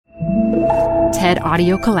TED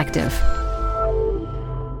Audio Collective.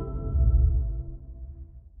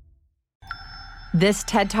 This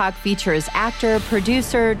TED Talk features actor,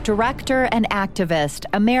 producer, director, and activist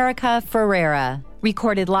America Ferrera,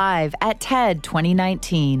 recorded live at TED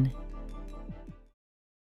 2019.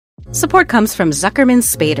 Support comes from Zuckerman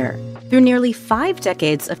Spader. Through nearly 5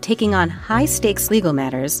 decades of taking on high-stakes legal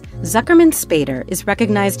matters, Zuckerman Spader is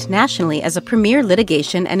recognized nationally as a premier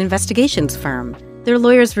litigation and investigations firm. Their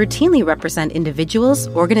lawyers routinely represent individuals,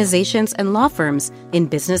 organizations, and law firms in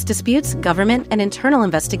business disputes, government and internal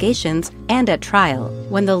investigations, and at trial,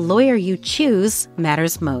 when the lawyer you choose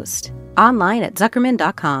matters most. Online at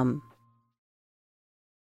Zuckerman.com.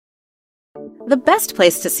 The best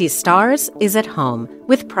place to see stars is at home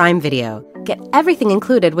with Prime Video. Get everything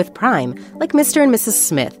included with Prime, like Mr. and Mrs.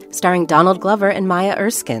 Smith, starring Donald Glover and Maya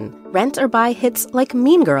Erskine. Rent or buy hits like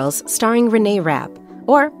Mean Girls, starring Renee Rapp.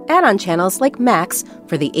 Or add-on channels like Max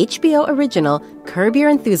for the HBO original Curb Your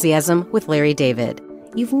Enthusiasm with Larry David.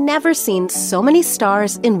 You've never seen so many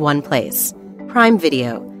stars in one place. Prime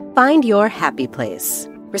Video. Find your happy place.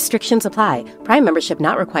 Restrictions apply. Prime membership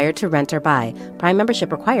not required to rent or buy. Prime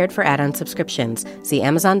membership required for add-on subscriptions. See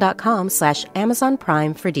Amazon.com/Amazon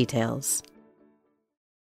Prime for details.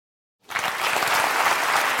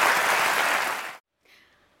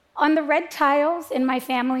 On the red tiles in my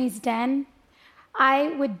family's den, I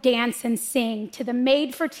would dance and sing to the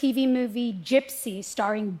made-for-TV movie Gypsy,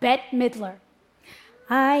 starring Bette Midler.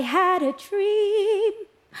 I had a dream,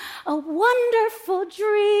 a wonderful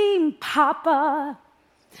dream, Papa.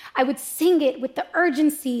 I would sing it with the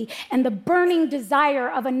urgency and the burning desire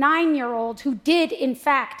of a 9-year-old who did, in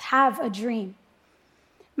fact, have a dream.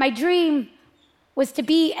 My dream was to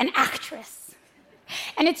be an actress.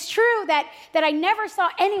 And it's true that I never saw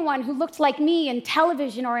anyone who looked like me in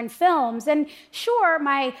television or in films. And sure,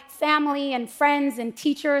 my family and friends and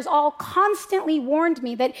teachers all constantly warned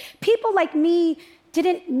me that people like me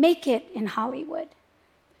didn't make it in Hollywood.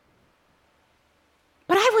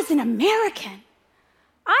 But I was an American.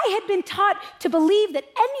 I had been taught to believe that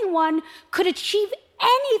anyone could achieve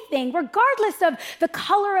anything, regardless of the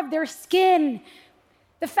color of their skin,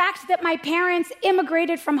 the fact that my parents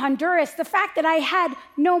immigrated from Honduras, the fact that I had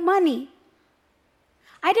no money.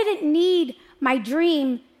 I didn't need my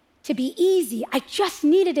dream to be easy. I just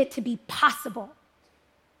needed it to be possible.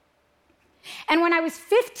 And when I was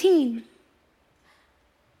 15,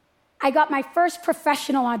 I got my first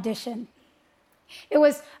professional audition. It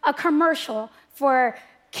was a commercial for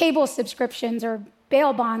cable subscriptions or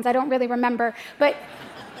bail bonds. I don't really remember. But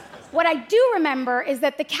what I do remember is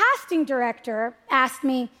that the casting director asked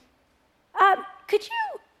me, could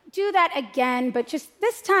you do that again, but just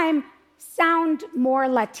this time sound more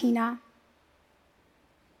Latina?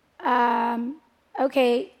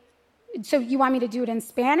 Okay, so you want me to do it in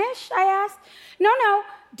Spanish, I asked. No,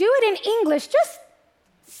 do it in English, just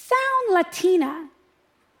sound Latina.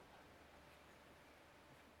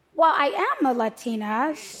 Well, I am a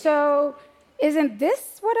Latina, so isn't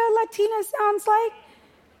this what a Latina sounds like?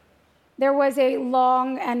 There was a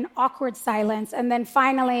long and awkward silence, and then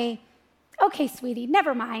finally, okay, sweetie,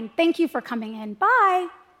 never mind. Thank you for coming in. Bye.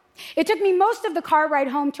 It took me most of the car ride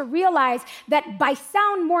home to realize that by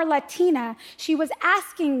sound more Latina, she was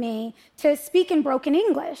asking me to speak in broken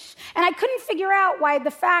English. And I couldn't figure out why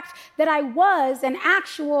the fact that I was an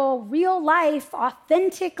actual, real-life,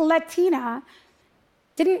 authentic Latina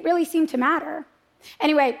didn't really seem to matter.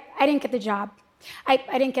 Anyway, I didn't get the job. I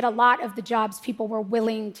didn't get a lot of the jobs people were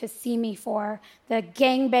willing to see me for. The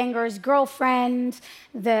gangbanger's girlfriend,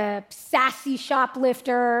 the sassy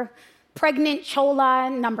shoplifter, pregnant chola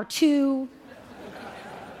number 2.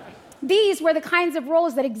 These were the kinds of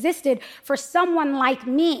roles that existed for someone like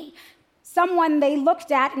me, someone they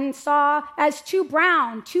looked at and saw as too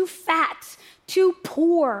brown, too fat, too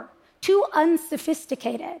poor, too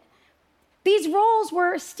unsophisticated. These roles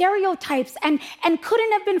were stereotypes and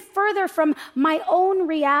couldn't have been further from my own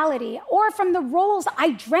reality or from the roles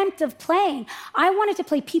I dreamt of playing. I wanted to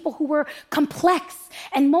play people who were complex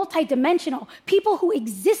and multidimensional, people who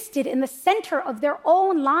existed in the center of their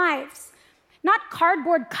own lives, not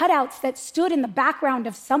cardboard cutouts that stood in the background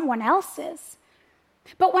of someone else's.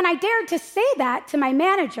 But when I dared to say that to my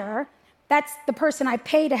manager, that's the person I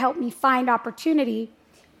pay to help me find opportunity,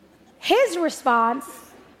 his response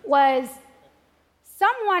was,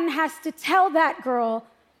 someone has to tell that girl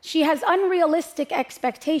she has unrealistic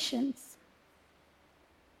expectations.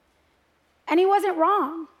 And he wasn't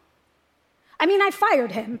wrong. I mean, I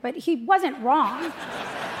fired him, but he wasn't wrong.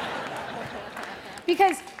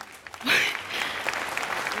 Because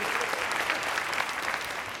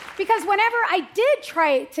Because whenever I did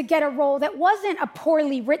try to get a role that wasn't a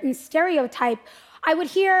poorly written stereotype, I would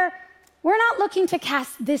hear, we're not looking to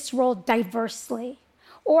cast this role diversely.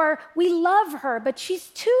 Or, we love her, but she's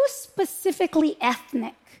too specifically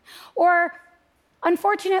ethnic. Or,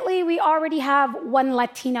 unfortunately, we already have one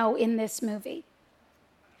Latino in this movie.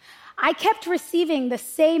 I kept receiving the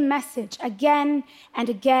same message again and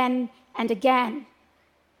again and again,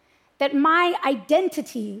 that my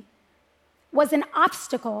identity was an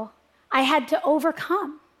obstacle I had to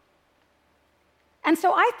overcome. And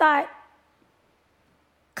so I thought,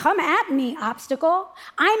 come at me, obstacle.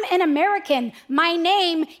 I'm an American. My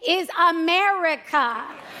name is America.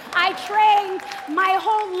 I trained my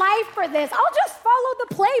whole life for this. I'll just follow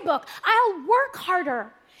the playbook. I'll work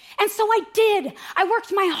harder. And so I did. I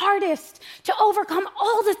worked my hardest to overcome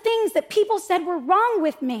all the things that people said were wrong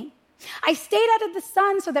with me. I stayed out of the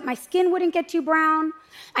sun so that my skin wouldn't get too brown.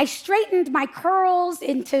 I straightened my curls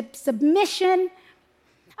into submission.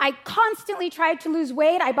 I constantly tried to lose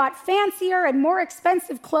weight. I bought fancier and more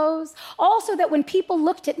expensive clothes, all so that when people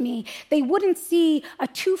looked at me, they wouldn't see a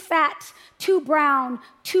too fat, too brown,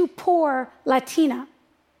 too poor Latina.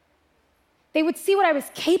 They would see what I was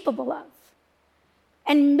capable of.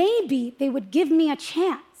 And maybe they would give me a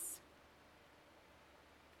chance.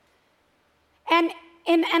 And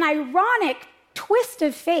in an ironic twist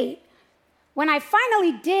of fate, when I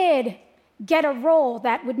finally did get a role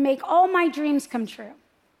that would make all my dreams come true,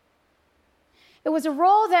 it was a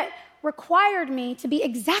role that required me to be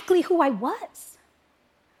exactly who I was.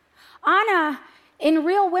 Anna, in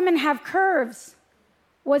Real Women Have Curves,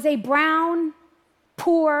 was a brown,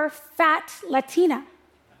 poor, fat Latina.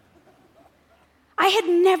 I had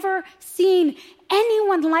never seen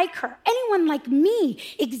anyone like her, anyone like me,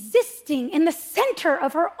 existing in the center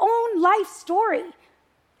of her own life story.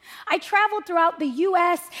 I traveled throughout the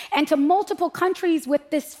US and to multiple countries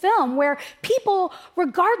with this film where people,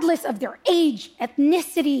 regardless of their age,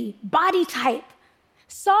 ethnicity, body type,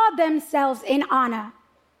 saw themselves in Anna,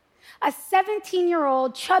 a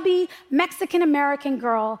 17-year-old chubby Mexican-American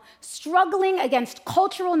girl struggling against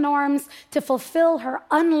cultural norms to fulfill her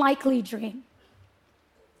unlikely dream.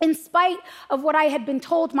 In spite of what I had been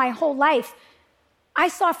told my whole life, I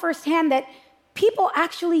saw firsthand that people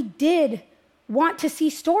actually did want to see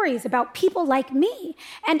stories about people like me,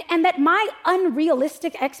 and that my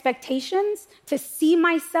unrealistic expectations to see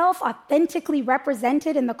myself authentically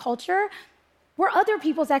represented in the culture were other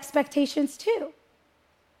people's expectations too.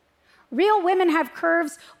 Real Women Have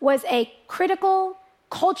Curves was a critical,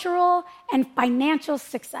 cultural, and financial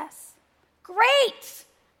success. Great,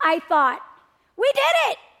 I thought. We did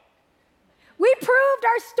it. We proved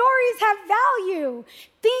our stories have value.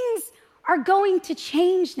 Things are going to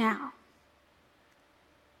change now.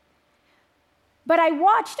 But I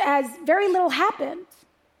watched as very little happened.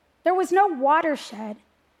 There was no watershed.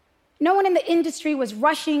 No one in the industry was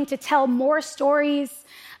rushing to tell more stories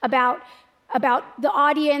about the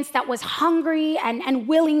audience that was hungry and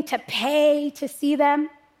willing to pay to see them.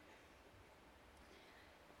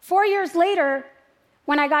 4 years later,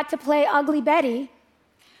 when I got to play Ugly Betty,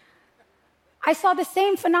 I saw the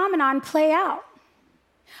same phenomenon play out.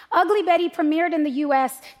 Ugly Betty premiered in the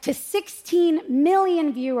US to 16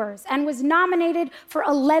 million viewers and was nominated for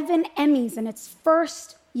 11 Emmys in its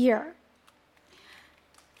first year.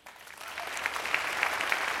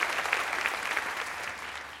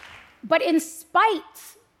 But in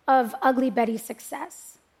spite of Ugly Betty's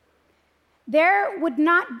success, there would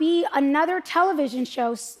not be another television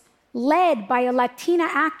show led by a Latina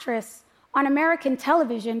actress on American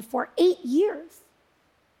television for 8 years.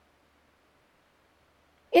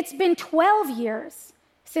 It's been 12 years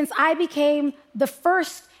since I became the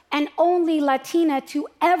first and only Latina to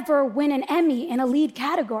ever win an Emmy in a lead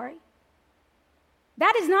category.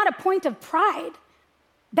 That is not a point of pride.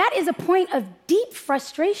 That is a point of deep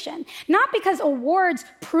frustration, not because awards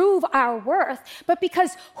prove our worth, but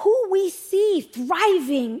because who we see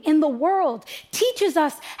thriving in the world teaches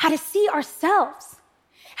us how to see ourselves,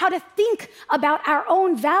 how to think about our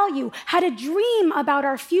own value, how to dream about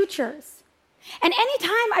our futures. And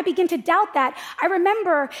anytime I begin to doubt that, I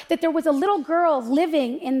remember that there was a little girl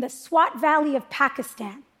living in the Swat Valley of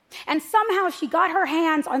Pakistan. And somehow she got her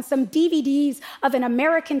hands on some DVDs of an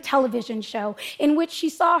American television show in which she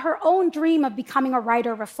saw her own dream of becoming a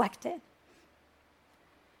writer reflected.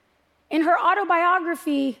 In her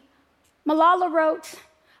autobiography, Malala wrote,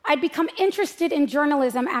 "I'd become interested in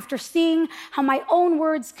journalism after seeing how my own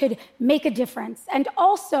words could make a difference, and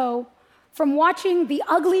also from watching the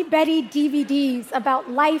Ugly Betty DVDs about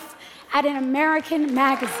life at an American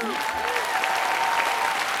magazine."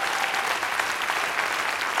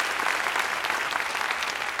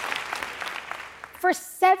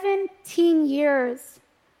 17 years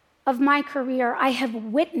of my career, I have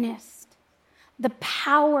witnessed the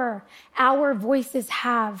power our voices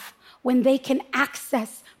have when they can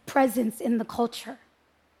access presence in the culture.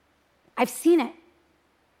 I've seen it.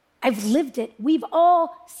 I've lived it. We've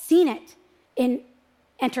all seen it in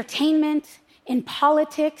entertainment, in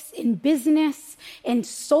politics, in business, in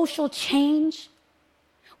social change.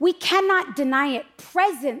 We cannot deny it.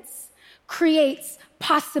 Presence creates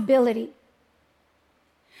possibility.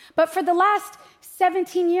 But for the last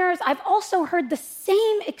 17 years, I've also heard the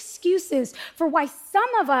same excuses for why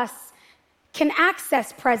some of us can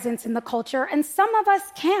access presence in the culture and some of us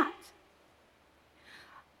can't.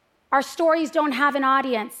 Our stories don't have an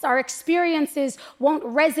audience. Our experiences won't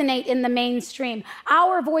resonate in the mainstream.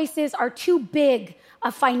 Our voices are too big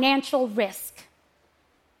a financial risk.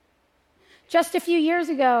 Just a few years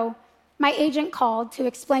ago, my agent called to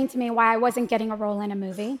explain to me why I wasn't getting a role in a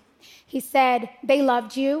movie. He said, they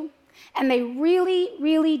loved you, and they really,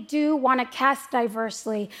 really do want to cast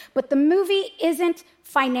diversely, but the movie isn't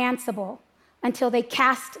financeable until they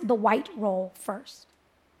cast the white role first.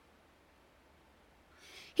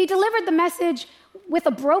 He delivered the message with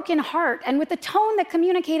a broken heart and with a tone that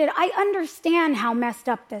communicated, I understand how messed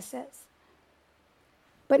up this is.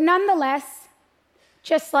 But nonetheless,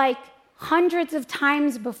 just like hundreds of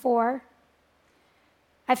times before,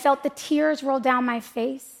 I felt the tears roll down my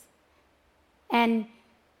face and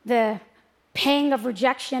the pang of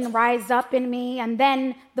rejection rise up in me, and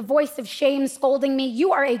then the voice of shame scolding me,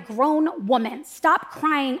 you are a grown woman. Stop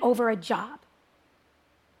crying over a job.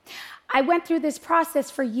 I went through this process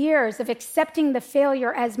for years of accepting the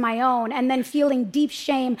failure as my own and then feeling deep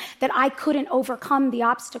shame that I couldn't overcome the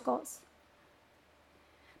obstacles.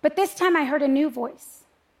 But this time I heard a new voice,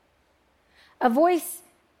 a voice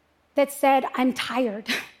that said, I'm tired.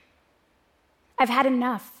 I've had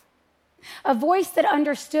enough. A voice that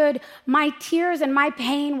understood my tears and my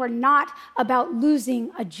pain were not about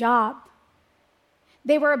losing a job.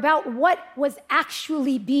 They were about what was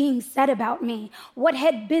actually being said about me, what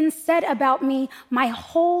had been said about me my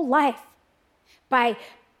whole life by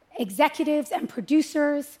executives and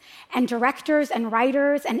producers and directors and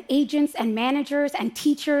writers and agents and managers and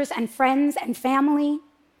teachers and friends and family,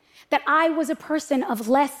 that I was a person of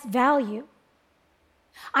less value.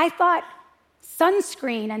 I thought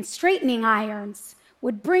sunscreen and straightening irons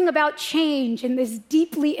would bring about change in this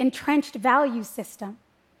deeply entrenched value system.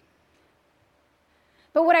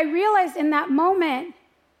 But what I realized in that moment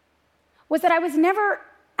was that I was never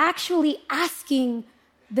actually asking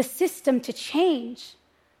the system to change.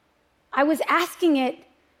 I was asking it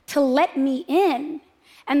to let me in,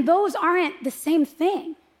 and those aren't the same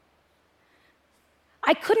thing.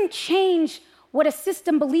 I couldn't change what a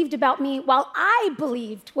system believed about me while I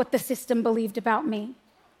believed what the system believed about me.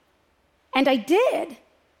 And I did.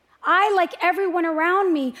 I, like everyone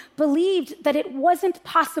around me, believed that it wasn't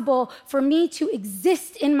possible for me to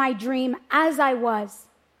exist in my dream as I was.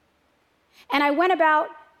 And I went about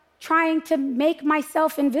trying to make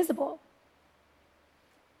myself invisible.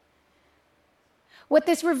 What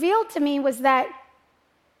this revealed to me was that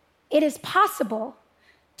it is possible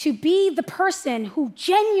to be the person who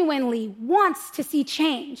genuinely wants to see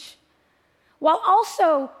change, while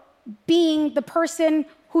also being the person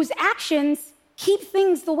whose actions keep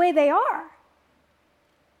things the way they are.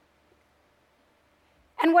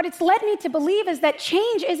 And what it's led me to believe is that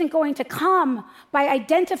change isn't going to come by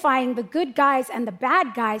identifying the good guys and the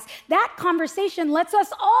bad guys. That conversation lets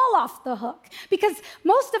us all off the hook because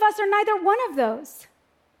most of us are neither one of those.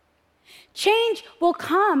 Change will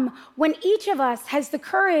come when each of us has the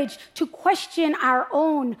courage to question our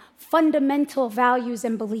own fundamental values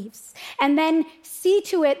and beliefs, and then see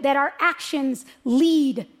to it that our actions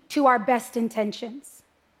lead to our best intentions.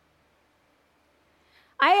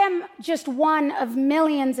 I am just one of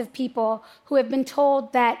millions of people who have been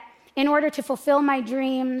told that in order to fulfill my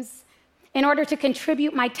dreams, in order to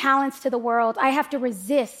contribute my talents to the world, I have to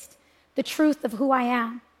resist the truth of who I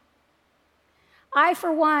am. I,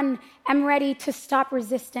 for one, am ready to stop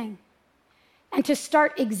resisting and to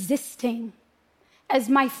start existing as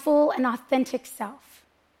my full and authentic self.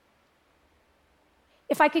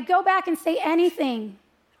 If I could go back and say anything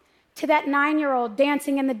to that 9-year-old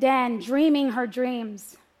dancing in the den, dreaming her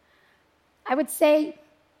dreams, I would say,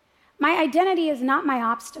 my identity is not my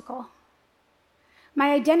obstacle.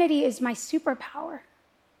 My identity is my superpower.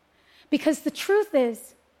 Because the truth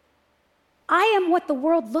is, I am what the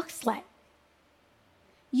world looks like.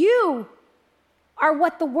 You are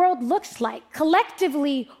what the world looks like.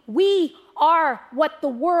 Collectively, we are what the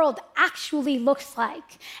world actually looks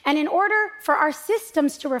like. And in order for our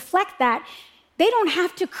systems to reflect that, They don't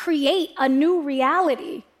have to create a new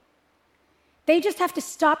reality. They just have to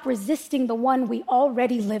stop resisting the one we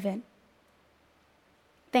already live in.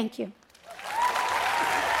 Thank you.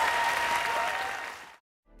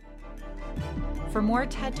 For more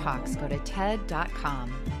TED Talks, go to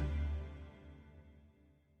TED.com.